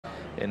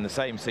in the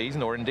same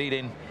season, or indeed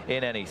in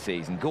any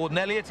season. Gordon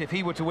Elliott, if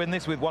he were to win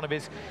this with one of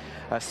his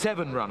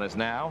 7 runners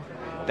now,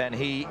 then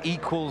he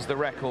equals the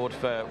record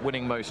for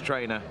winning most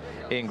trainer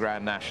in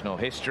Grand National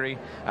history.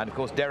 And of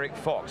course, Derek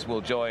Fox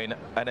will join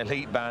an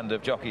elite band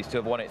of jockeys to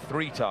have won it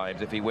 3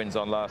 times if he wins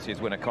on last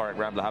year's winner, Corach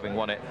Rambler, having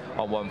won it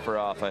on One for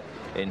Arthur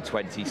in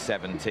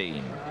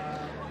 2017.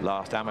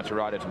 Last amateur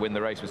rider to win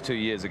the race was 2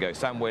 years ago.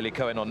 Sam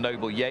Whaley-Cohen on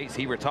Noble Yates.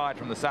 He retired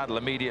from the saddle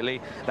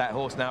immediately. That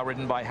horse now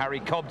ridden by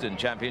Harry Cobden,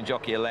 champion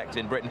jockey-elect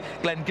in Britain.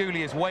 Glenn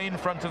Gooley is way in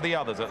front of the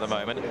others at the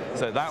moment,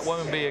 so that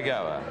won't be a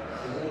goer.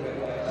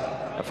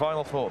 A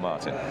final thought,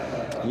 Martin?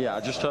 Yeah, I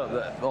just hope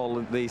that all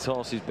of these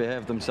horses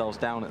behave themselves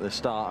down at the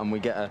start and we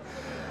get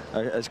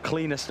as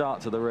clean a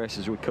start to the race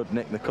as we could,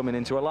 Nick. They're coming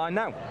into a line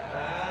now.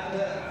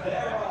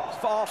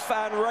 Off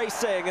and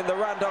racing in the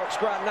Randox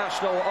Grand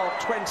National of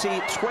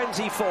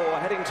 2024,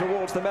 heading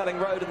towards the Melling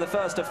Road in the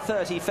first of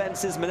 30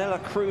 fences. Manila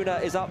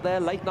Crooner is up there.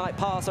 Late Night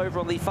Pass over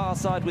on the far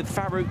side with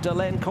Farouk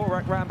Delen.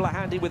 Corach Rambler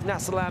handy with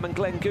Nassalam and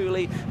Glenn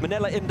Gooley.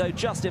 Manila Indo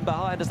just in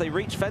behind as they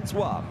reach fence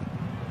 1.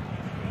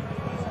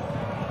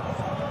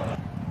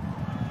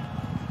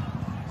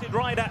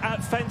 Rider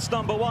at fence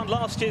number 1,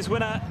 last year's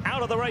winner,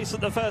 out of the race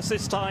at the first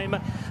this time.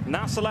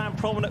 Nassalam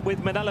prominent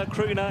with Manila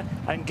Crooner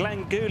and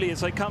Glenn Gooley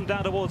as they come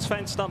down towards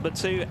fence number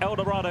 2.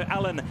 Eldorado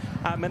Allen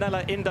and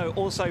Manila Indo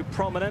also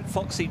prominent.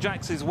 Foxy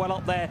Jacks is well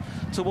up there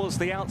towards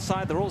the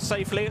outside. They're all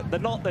safely. They're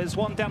not. There's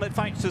one down at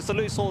fact. There's the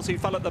loose horse who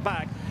fell at the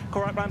back.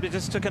 Corach Rambler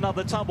just took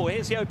another tumble.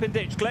 Here's the open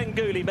ditch. Glenn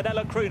Gooley,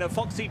 Manila Crooner,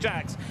 Foxy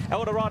Jacks,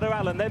 Eldorado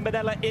Allen, then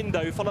Manila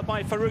Indo, followed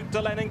by Farouk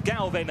Delen and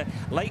Galvin.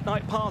 Late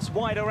Night Pass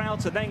wider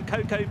out, and then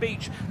Cocoa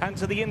Beach, and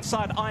to the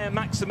inside I Am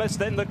Maximus,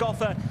 then the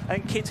Goffer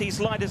and Kitty's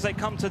Light as they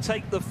come to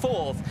take the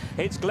 4th.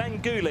 It's Glenn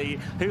Gooley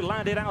who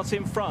landed out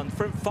in front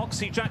from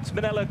Foxy Jacks,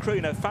 Manila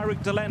Crooner,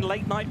 Farouk Delen,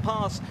 Late Night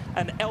Pass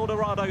and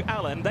Eldorado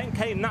Allen. Then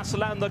came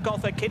Nassalam, the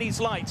Goffer, Kitty's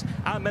Light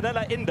and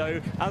Manila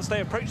Indo as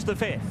they approach the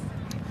 5th.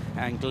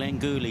 And Glenn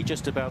Gooley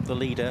just about the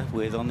leader,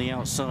 with on the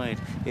outside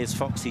is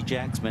Foxy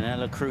Jacks,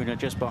 Manila Crooner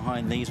just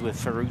behind these with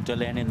Farouk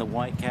Delen in the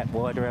white cap,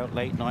 wider out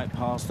Late Night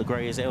Pass. The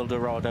grey is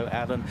Eldorado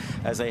Allen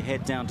as they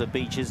head down to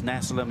Beaches.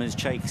 Nassalam is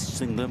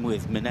chasing them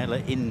with Manila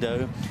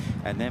Indo,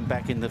 and then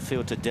back in the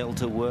field to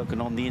Delta Work,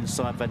 and on the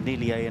inside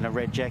Vanillier in a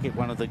red jacket,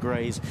 one of the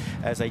greys,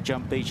 as they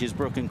jump Beaches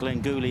Brook, and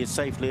Glenn Gooley is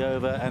safely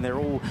over, and they're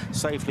all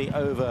safely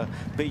over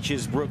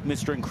Beaches Brook.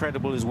 Mr.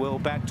 Incredible is well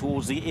back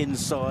towards the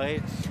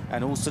inside,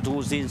 and also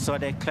towards the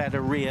inside Eclateria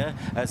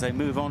as they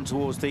move on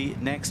towards the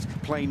next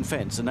plain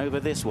fence. And over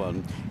this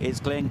one,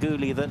 it's Glenn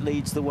Gooley that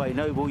leads the way.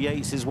 Noble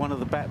Yates is one of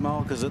the back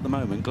markers at the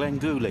moment. Glenn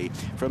Gooley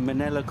from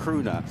Manila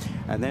Crooner,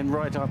 and then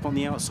right up on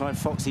the outside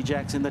Foxy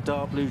Jacks in the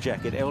dark blue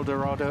jacket,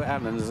 Eldorado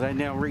Allen as they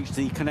now reach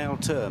the canal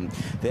turn.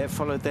 They're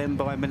followed then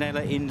by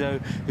Manila Indo,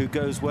 who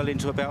goes well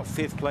into about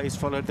 5th place,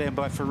 followed then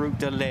by Farouk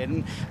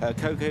Delen.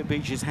 Cocoa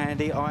Beach is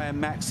handy. I Am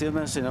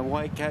Maximus in a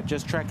white cap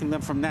just tracking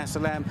them from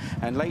Nassalam,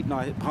 and Late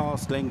Night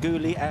Pass Glenn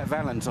Gooley at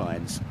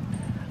Valentine's.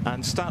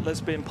 And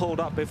Statler's been pulled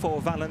up before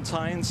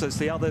Valentine's as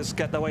the others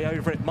get their way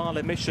over it.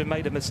 Marlin Mission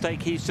made a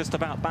mistake. He's just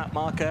about back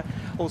marker.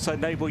 Also,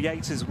 Noble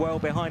Yates is well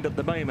behind at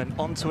the moment.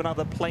 On to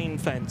another plain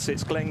fence.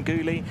 It's Glenn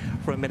Gooley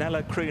from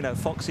Manila Crooner.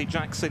 Foxy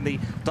Jacks in the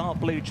dark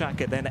blue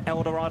jacket. Then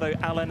Eldorado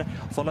Allen,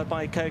 followed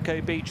by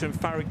Cocoa Beach and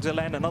Farouk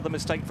Delen. Another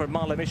mistake from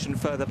Marlin Mission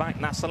further back.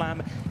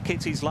 Nassalam,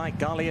 Kitty's Light,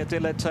 Galia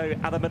Dilato,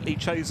 adamantly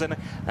chosen.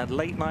 And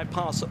Late Night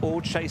Pass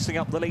all chasing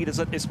up the leaders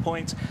at this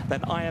point.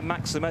 Then I Am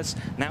Maximus.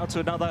 Now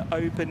to another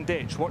open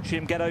ditch. Watch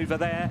him get over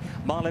there.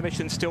 Marlin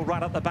Mission still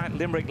right up the back.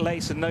 Limerick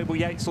Lace and Noble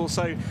Yates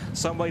also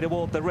some way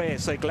toward the rear.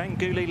 So Glenn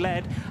Gooley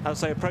led as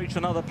they approach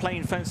another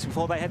plain fence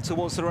before they head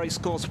towards the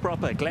racecourse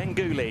proper. Glenn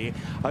Gooley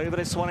over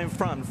this one in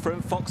front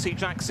from Foxy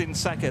Jacks in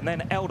second.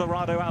 Then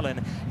Eldorado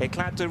Allen.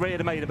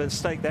 Eclateria made a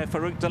mistake there.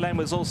 Farouk Delen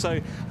was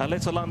also a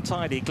little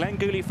untidy. Glenn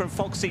Gooley from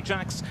Foxy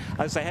Jacks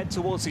as they head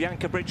towards the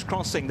Anchor Bridge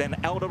crossing. Then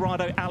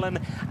Eldorado Allen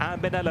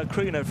and Manila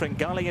Crooner from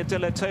Galia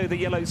Dilato, the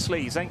yellow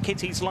sleeves. And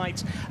Kitty's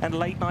Light and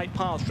Late Night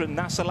Pass from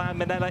Nassalam,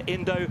 Manila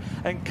Indo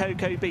and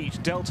Cocoa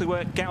Beach. Delta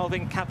Work,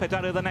 Galvin,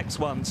 Capadano the next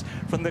ones.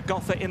 From the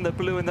Goffer in the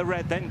blue and the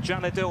red. Then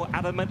Janadil,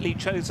 adamantly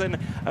chosen,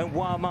 and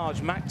Wild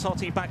Marge. Mac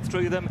Totty back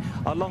through them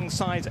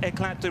alongside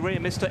Eclat de Rire,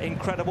 Mr.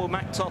 Incredible.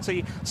 Mac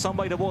Totty some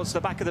way towards the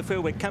back of the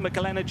field with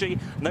Chemical Energy.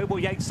 Noble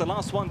Yates, the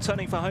last one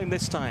turning for home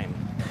this time.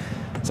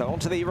 So on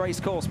to the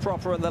racecourse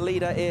proper, and the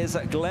leader is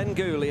Glenn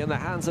Gooley in the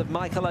hands of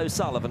Michael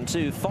O'Sullivan.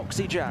 To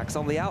Foxy Jacks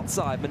on the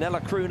outside,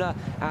 Manila Crooner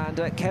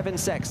and Kevin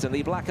Sexton,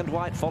 the black and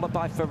white, followed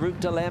by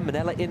Farouk Delen.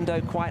 Manila Indo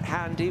quite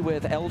handy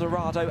with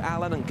Eldorado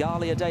Allen and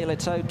Galia de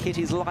Leto.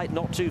 Kitty's Light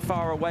not too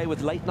far away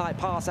with Late Night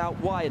Pass out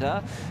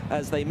wider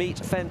as they meet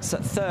fence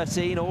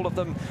 13. All of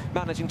them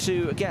managing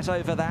to get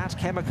over that.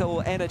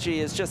 Chemical Energy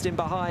is just in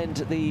behind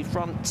the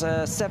front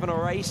 7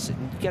 or 8,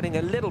 getting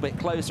a little bit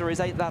closer. Is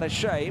Ain't That a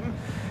Shame?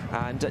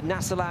 And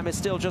Nasalam is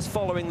still just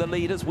following the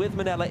leaders with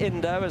Minella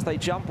Indo as they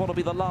jump what will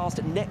be the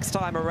last next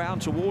time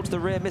around. Towards the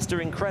rear,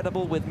 Mr.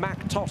 Incredible with Mac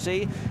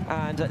Totti,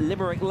 and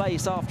Limerick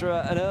Lace after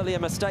an earlier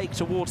mistake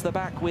towards the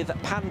back with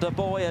Panda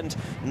Boy, and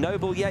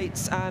Noble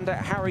Yates and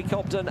Harry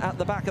Cobden at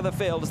the back of the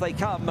field as they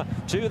come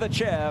to the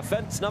chair,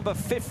 fence number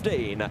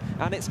 15.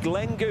 And it's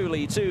Glenn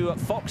Gooley to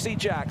Foxy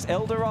Jacks,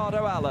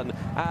 Eldorado Allen,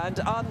 and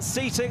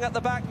unseating at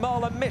the back,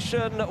 Marla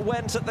Mission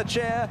went at the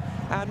chair,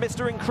 and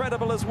Mr.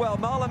 Incredible as well.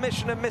 Marla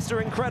Mission and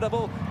Mr.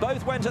 Incredible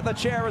both went at the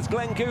chair as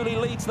Glenn Gooley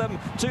leads them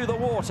to the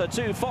water,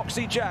 to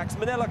Foxy Jacks,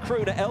 Manila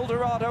Crooner,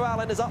 Eldorado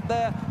Allen is up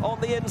there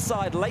on the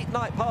inside, Late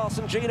Night Pass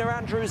and Gina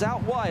Andrews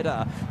out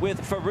wider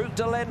with Farouk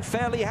Delen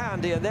fairly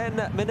handy, and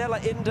then Manila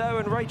Indo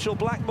and Rachel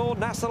Blackmore,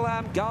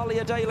 Nasalam,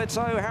 Galia De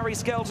Leto, Harry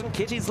Skelton,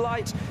 Kitty's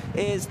Light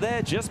is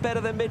there just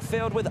better than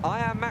midfield with I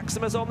Am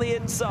Maximus on the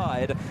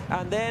inside,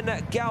 and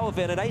then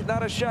Galvin and Ain't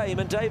That a Shame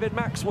and David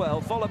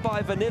Maxwell, followed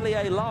by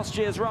Vanillier, last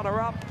year's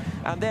runner-up,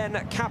 and then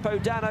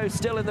Capodano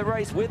still in the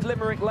race with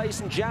Limerick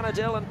Lace and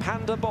Janadil and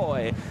Panda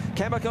Boy.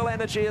 Chemical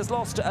Energy has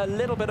lost a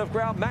little bit of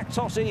ground. Mac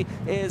Totti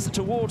is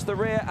towards the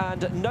rear,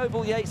 and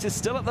Noble Yates is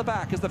still at the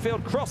back as the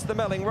field cross the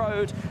Melling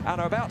Road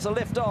and are about to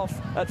lift off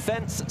at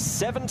fence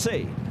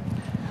 17.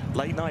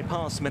 Late Night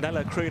Pass,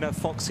 Minella Crooner,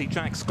 Foxy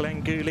Jacks,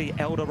 Glenn Gooley,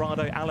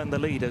 Eldorado Allen the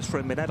leaders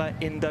from Minella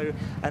Indo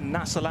and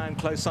Nasalam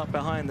close up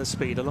behind the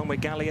speed, along with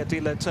Galia De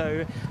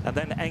Leto, and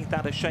then Ain't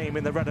That a Shame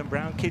in the red and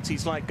brown.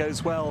 Kitty's Light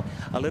goes well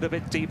a little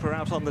bit deeper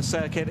out on the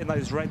circuit in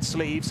those red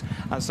sleeves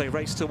as they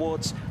race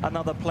towards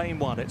another plain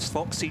one. It's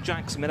Foxy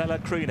Jacks, Minella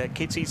Crooner,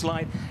 Kitty's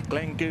Light,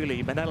 Glenn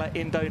Gooley, Minella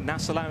Indo,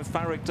 Nasalam,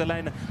 Farouk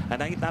Delen,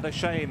 and Ain't That a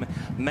Shame.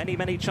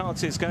 Many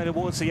chances going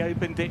towards the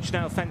open ditch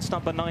now, fence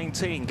number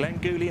 19. Glenn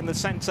Gooley in the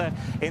centre,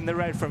 in the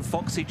red from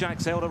Foxy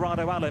Jacks,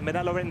 Eldorado Allen,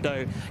 Minella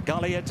Indo,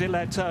 Galia De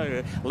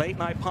Leto, Late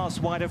Night Pass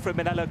wider from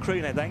Minella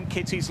Crooner, then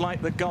Kitty's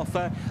Light the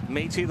Goffer,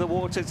 Meaty the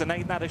Waters and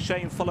Ain't That a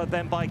Shame, followed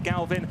then by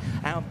Galvin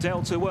out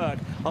Delta Work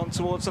on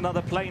towards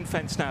another plain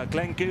fence now.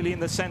 Glenn Gooley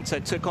in the centre,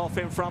 took off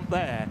in front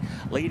there,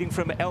 leading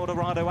from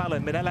Eldorado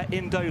Allen, Minella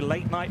Indo,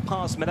 Late Night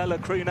Pass, Minella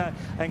Crooner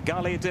and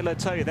Galia De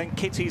Leto, then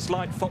Kitty's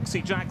Light.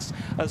 Foxy Jacks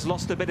has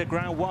lost a bit of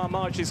ground,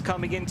 Warmarge is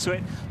coming into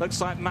it,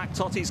 looks like Mac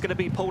Totti's going to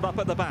be pulled up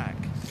at the back.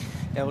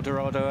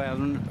 Eldorado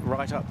Allen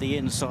right up the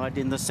inside,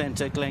 in the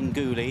centre Glenn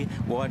Gooley,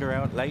 wider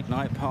out Late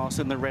Night Pass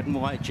in the red and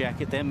white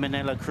jacket, then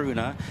Minella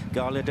Crooner,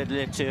 Galia De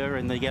Leto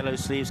in the yellow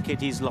sleeves,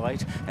 Kitty's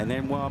Light, and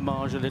then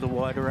Warmarge a little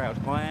wider out.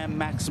 I Am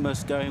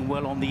Maximus going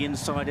well on the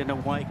inside in a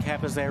white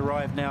cap as they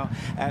arrive now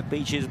at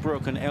Beaches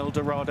Brook, and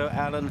Eldorado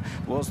Allen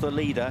was the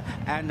leader,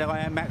 and I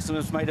Am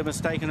Maximus made a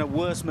mistake, and a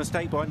worse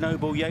mistake by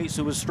Noble Yates,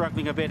 who was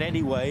struggling a bit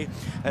anyway,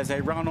 as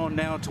they run on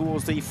now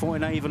towards the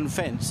Foynaven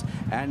fence,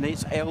 and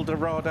it's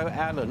Eldorado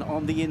Allen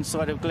on the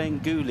inside of Glenn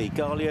Gooley,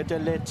 Galia De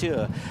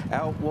Leto.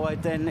 Out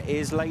wide then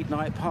is Late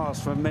Night Pass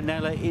from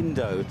Minella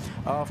Indo.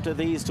 After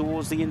these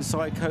towards the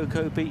inside,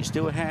 Cocoa Beach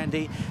still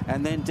handy,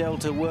 and then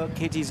Delta Work,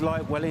 Kitty's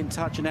Light well in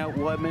touch, and out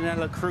wide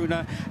Minella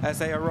Crooner as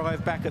they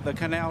arrive back at the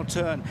canal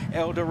turn.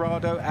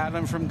 Eldorado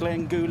Allen from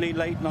Glenn Gooley,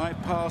 Late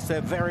Night Pass,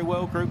 they're very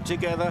well grouped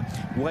together.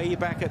 Way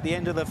back at the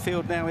end of the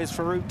field now is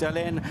Farouk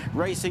Delen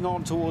racing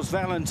on towards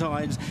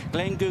Valentine's.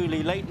 Glenn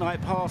Gooley, Late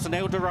Night Pass and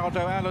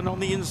Eldorado Allen on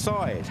the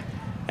inside.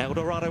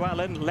 Eldorado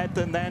Allen led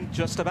them then,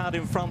 just about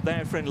in front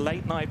there for in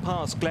Late Night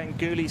Pass. Glenn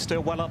Gooley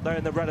still well up there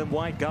in the red and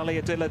white.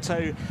 Galia De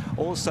Leto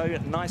also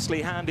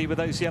nicely handy with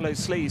those yellow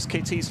sleeves.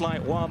 Kitty's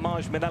Light,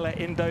 Warmarge, Minella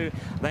Indo,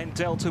 then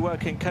Delta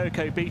Work in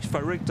Cocoa Beach.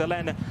 Farouk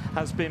Delen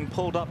has been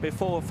pulled up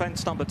before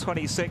fence number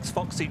 26.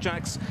 Foxy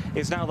Jacks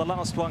is now the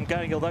last one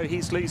going, although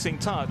he's losing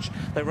touch.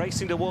 They're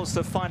racing towards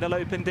the final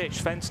open ditch,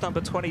 fence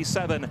number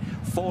 27.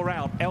 4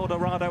 out,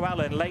 Eldorado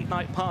Allen, Late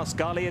Night Pass,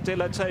 Galia De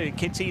Leto,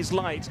 Kitty's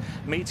Light,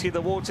 Meaty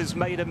the Waters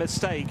made a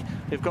mistake.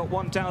 We've got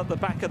one down at the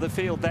back of the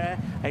field there.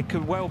 It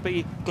could well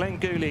be Glenn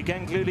Gooley.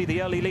 Glenn Gooley,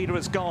 the early leader,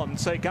 has gone.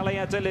 So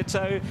Galia De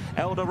Leto,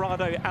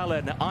 Eldorado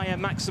Allen, I Am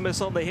Maximus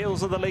on the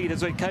heels of the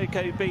leaders with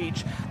Cocoa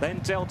Beach. Then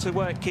Delta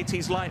Work,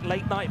 Kitty's Light,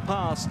 Late Night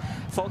Pass.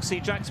 Foxy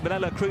Jacks,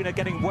 Minella Crooner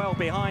getting well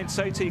behind.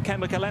 So too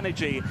Chemical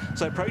Energy.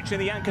 So approaching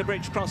the Anchor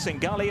Bridge crossing,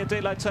 Galia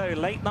De Leto,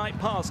 Late Night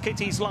Pass,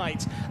 Kitty's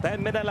Light.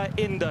 Then Minella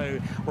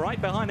Indo.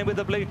 Right behind him with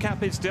the blue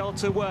cap is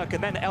Delta Work.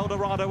 And then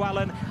Eldorado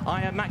Allen,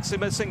 I Am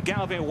Maximus and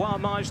Galvin.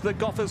 Warmarge, the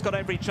Goffer's got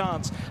every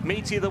chance.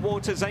 Meaty the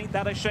Waters, Ain't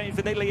That a Shame.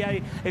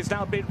 Vanillier is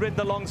now been ridden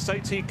along, so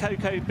to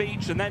Cocoa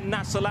Beach, and then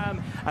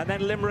Nasalam, and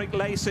then Limerick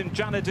Lace and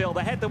Janadil.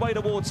 They head the way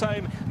towards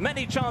home.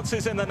 Many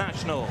chances in the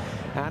National.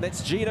 And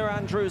it's Gina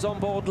Andrews on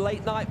board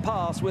Late Night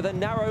Pass with a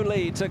narrow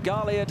lead to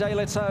Galia De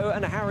Leto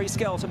and Harry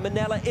Skelton.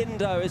 Minella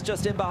Indo is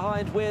just in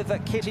behind with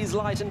Kitty's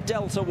Light and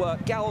Delta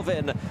Work.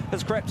 Galvin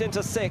has crept into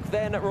 6th.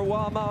 Then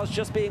Warmarge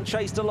just being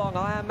chased along.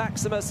 I Am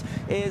Maximus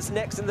is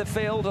next in the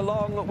field,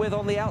 along with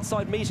on the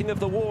outside Meeting of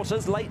the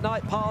Waters. Late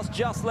Night Pass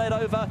just led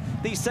over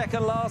the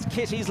second last.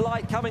 Kitty's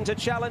Light coming to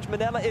challenge.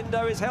 Manila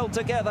Indo is held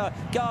together.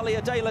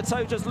 Galia De La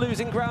Tota's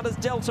losing ground as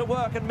Delta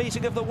Work and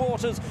Meeting of the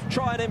Waters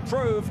try and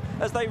improve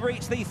as they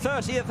reach the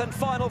 30th and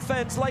final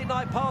fence. Late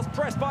Night Pass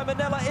pressed by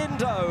Manila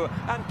Indo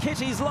and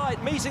Kitty's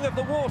Light. Meeting of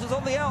the Waters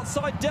on the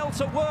outside.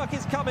 Delta Work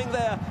is coming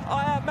there.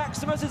 I Am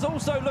Maximus is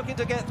also looking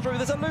to get through.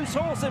 There's a loose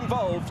horse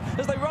involved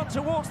as they run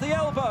towards the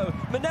elbow.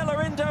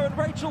 Manila Indo and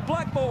Rachel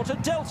Blackmore to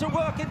Delta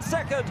Work in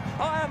second.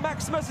 I Am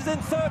Maximus is in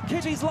third.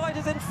 Kitty's Light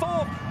is in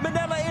fourth.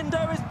 Manila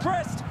Indo is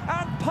pressed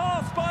and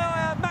passed by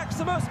I Am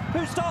Maximus,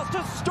 who starts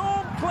to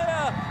storm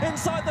clear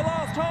inside the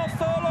last half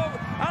furlong.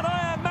 And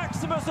I Am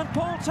Maximus and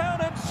Paul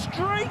Townend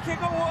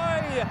streaking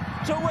away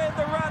to win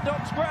the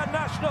Randox Grand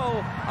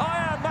National.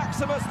 I Am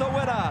Maximus the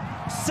winner.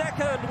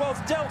 Second was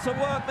Delta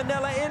Work.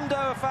 Manila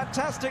Indo, a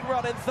fantastic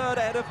run in third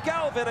ahead of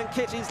Galvin and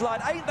Kitty's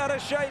Light. Ain't that a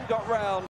shame got round.